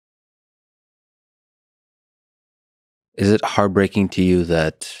Is it heartbreaking to you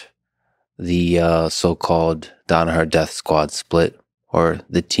that the so-called Danaher Death Squad split, or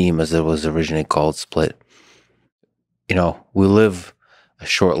the team as it was originally called split? We live a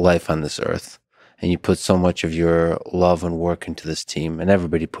short life on this earth, and you put so much of your love and work into this team, and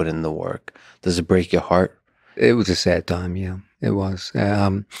everybody put in the work. Does it break your heart? It was a sad time, yeah. It was.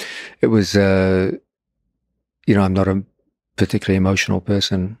 It was, I'm not a particularly emotional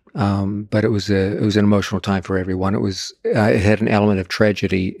person, but it was an emotional time for everyone. It had an element of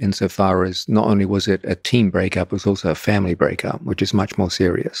tragedy insofar as not only was it a team breakup, it was also a family breakup, which is much more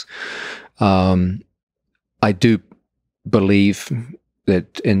serious. I do believe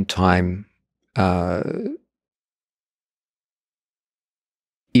that in time,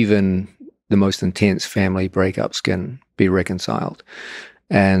 even the most intense family breakups can be reconciled.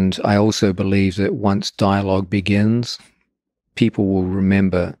 And I also believe that once dialogue begins, people will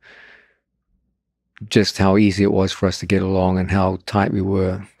remember just how easy it was for us to get along and how tight we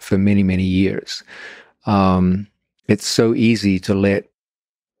were for many, many years. It's so easy to let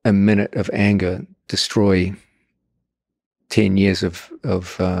a minute of anger destroy 10 years of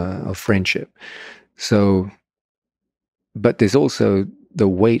friendship. So, but there's also the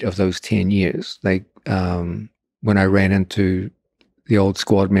weight of those 10 years. Like when I ran into the old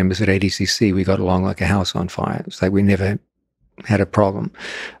squad members at ADCC, we got along like a house on fire. It's like we never had a problem.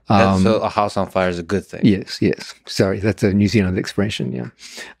 So a house on fire is a good thing. Yes. Sorry, that's a New Zealand expression, yeah.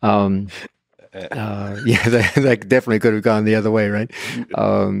 Yeah, they definitely could have gone the other way, right?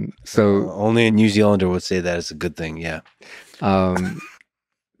 So only a New Zealander would say that is a good thing, yeah.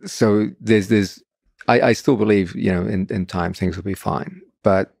 So I still believe, in time things will be fine.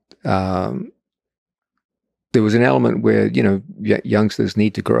 But there was an element where, youngsters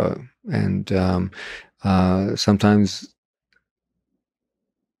need to grow. And sometimes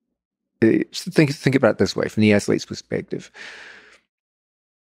think about it this way, from the athlete's perspective.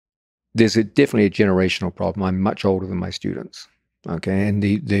 There's definitely a generational problem. I'm much older than my students, okay? And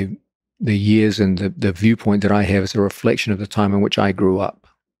the years and the viewpoint that I have is a reflection of the time in which I grew up.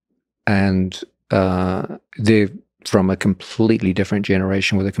 And they're from a completely different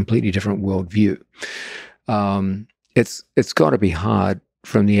generation with a completely different worldview. It's got to be hard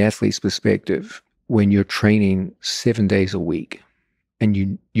from the athlete's perspective when you're training 7 days a week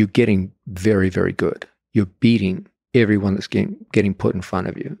and you're getting very, very good. You're beating everyone that's getting put in front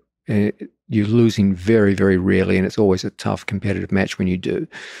of you. You're losing very, very rarely, and it's always a tough competitive match when you do.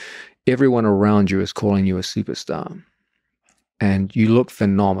 Everyone around you is calling you a superstar, and you look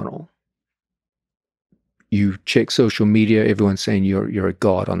phenomenal. You check social media, everyone's saying you're a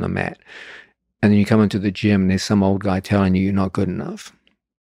god on the mat. And then you come into the gym and there's some old guy telling you you're not good enough.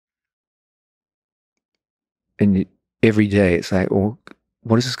 And every day it's like, well,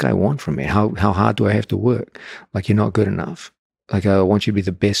 what does this guy want from me? How hard do I have to work? Like, you're not good enough. Like, I want you to be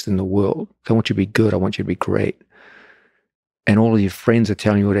the best in the world. I want you to be good. I want you to be great. And all of your friends are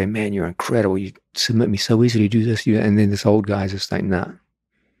telling you all day, man, you're incredible. You submit me so easily, do this. And then this old guy's just like, nah,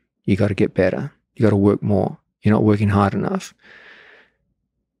 you got to get better. You got to work more. You're not working hard enough.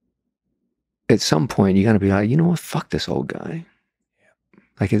 At some point, you're going to be like, you know what? Fuck this old guy.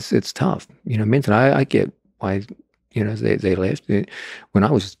 Like, it's tough. Mentally, I get why, they left. When I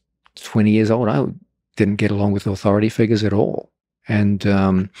was 20 years old, I didn't get along with authority figures at all. And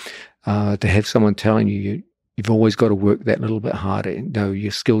to have someone telling you, you've always got to work that little bit harder. No,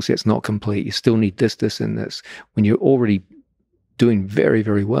 your skill set's not complete. You still need this, this, and this. When you're already doing very,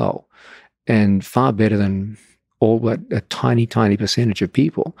 very well and far better than all but a tiny, tiny percentage of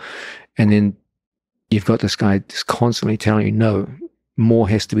people. And then you've got this guy just constantly telling you, no, more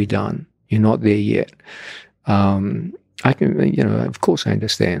has to be done. You're not there yet. I can, of course I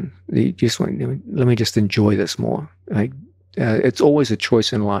understand. You just want, let me just enjoy this more. Like, it's always a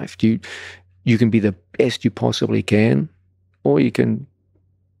choice in life. You can be the best you possibly can, or you can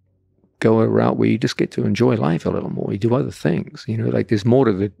go a route where you just get to enjoy life a little more. You do other things, like there's more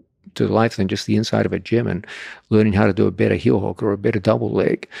to life than just the inside of a gym and learning how to do a better heel hook or a better double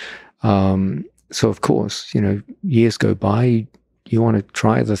leg. So of course, years go by, you want to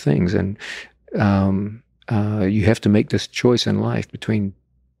try other things, and you have to make this choice in life between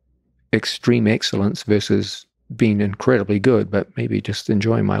extreme excellence versus being incredibly good, but maybe just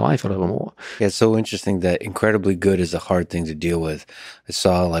enjoying my life a little more. Yeah, it's so interesting that incredibly good is a hard thing to deal with. I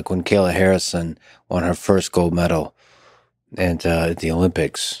saw, like, when Kayla Harrison won her first gold medal and at the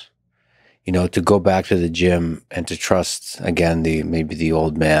Olympics, to go back to the gym and to trust again maybe the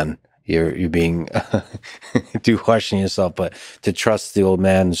old man. You're being too harsh on yourself, but to trust the old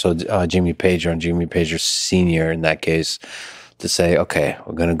man. So Jimmy Page Senior in that case, to say, okay,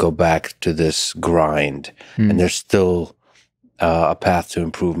 we're going to go back to this grind, and Mm. there's still a path to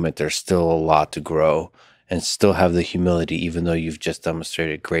improvement. There's still a lot to grow, and still have the humility, even though you've just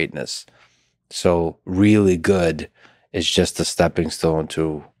demonstrated greatness. So really good is just a stepping stone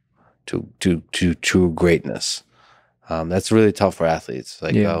to true greatness. That's really tough for athletes.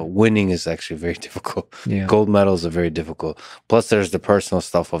 Like Yeah. winning is actually very difficult. Yeah. Gold medals are very difficult. Plus, there's the personal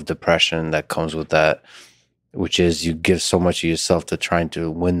stuff of depression that comes with that, which is you give so much of yourself to trying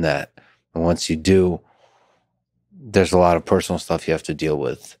to win that. And once you do, there's a lot of personal stuff you have to deal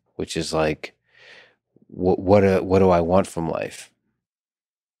with, which is like, what do I want from life?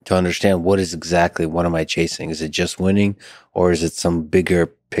 To understand what am I chasing? Is it just winning, or is it some bigger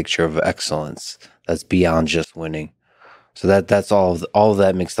picture of excellence that's beyond just winning? So that's all of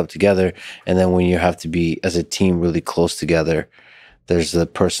that mixed up together. And then when you have to be as a team really close together, there's the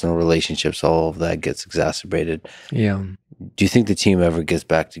personal relationships, all of that gets exacerbated. Yeah. Do you think the team ever gets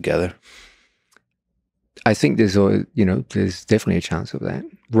back together? I think there's definitely a chance of that.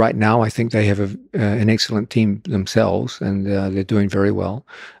 Right now, I think they have an excellent team themselves, and they're doing very well.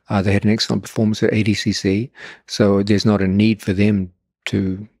 They had an excellent performance at ADCC, so there's not a need for them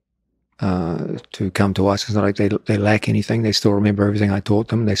to come to us. It's not like they lack anything. They still remember everything I taught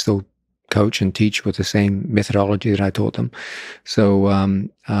them. They still coach and teach with the same methodology that I taught them. So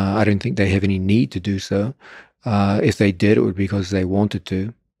I don't think they have any need to do so. If they did, it would be because they wanted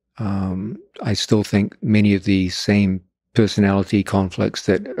to. I still think many of the same personality conflicts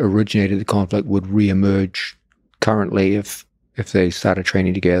that originated the conflict would reemerge currently if they started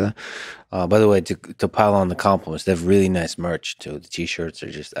training together. By the way, to pile on the compliments, they have really nice merch too. The t-shirts are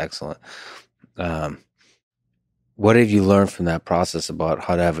just excellent. What have you learned from that process about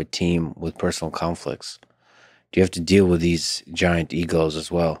how to have a team with personal conflicts? Do you have to deal with these giant egos as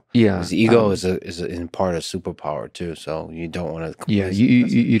well? Yeah, because the ego is in part a superpower too. So you don't want to. Yeah,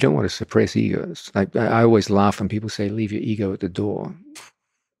 you don't want to suppress egos. Like I always laugh when people say, "Leave your ego at the door."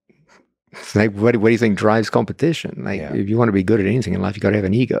 It's like, what do you think drives competition? Like, if you want to be good at anything in life, you got to have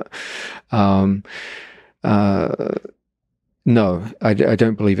an ego. No, I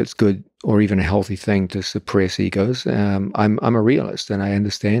don't believe it's good or even a healthy thing to suppress egos. I'm a realist, and I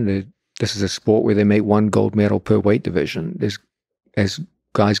understand that this is a sport where they make one gold medal per weight division. As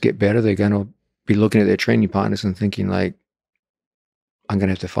guys get better, they're going to be looking at their training partners and thinking like, I'm going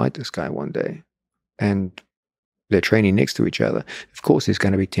to have to fight this guy one day. And they're training next to each other. Of course, there's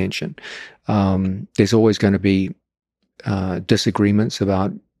going to be tension. There's always going to be disagreements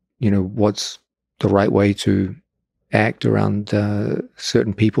about, what's the right way to act around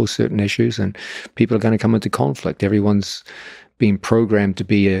certain people, certain issues, and people are going to come into conflict. Everyone's being programmed to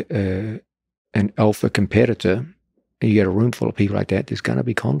be an alpha competitor. And you get a room full of people like that, there's going to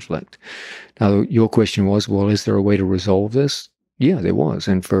be conflict. Now, your question was, well, is there a way to resolve this? Yeah, there was.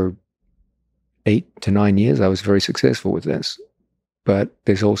 And for 8 to 9 years, I was very successful with this. But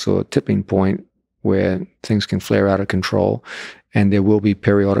there's also a tipping point where things can flare out of control, and there will be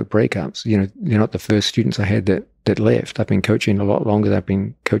periodic breakups. You're not the first students I had that left. I've been coaching a lot longer than I've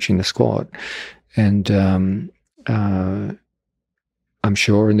been coaching the squad. And I'm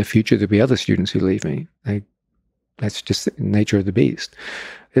sure in the future there'll be other students who leave me. That's just the nature of the beast.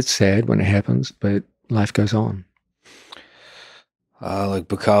 It's sad when it happens, but life goes on. Like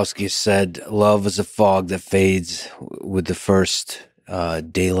Bukowski said, love is a fog that fades with the first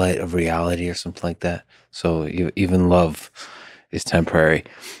daylight of reality or something like that. So even love is temporary.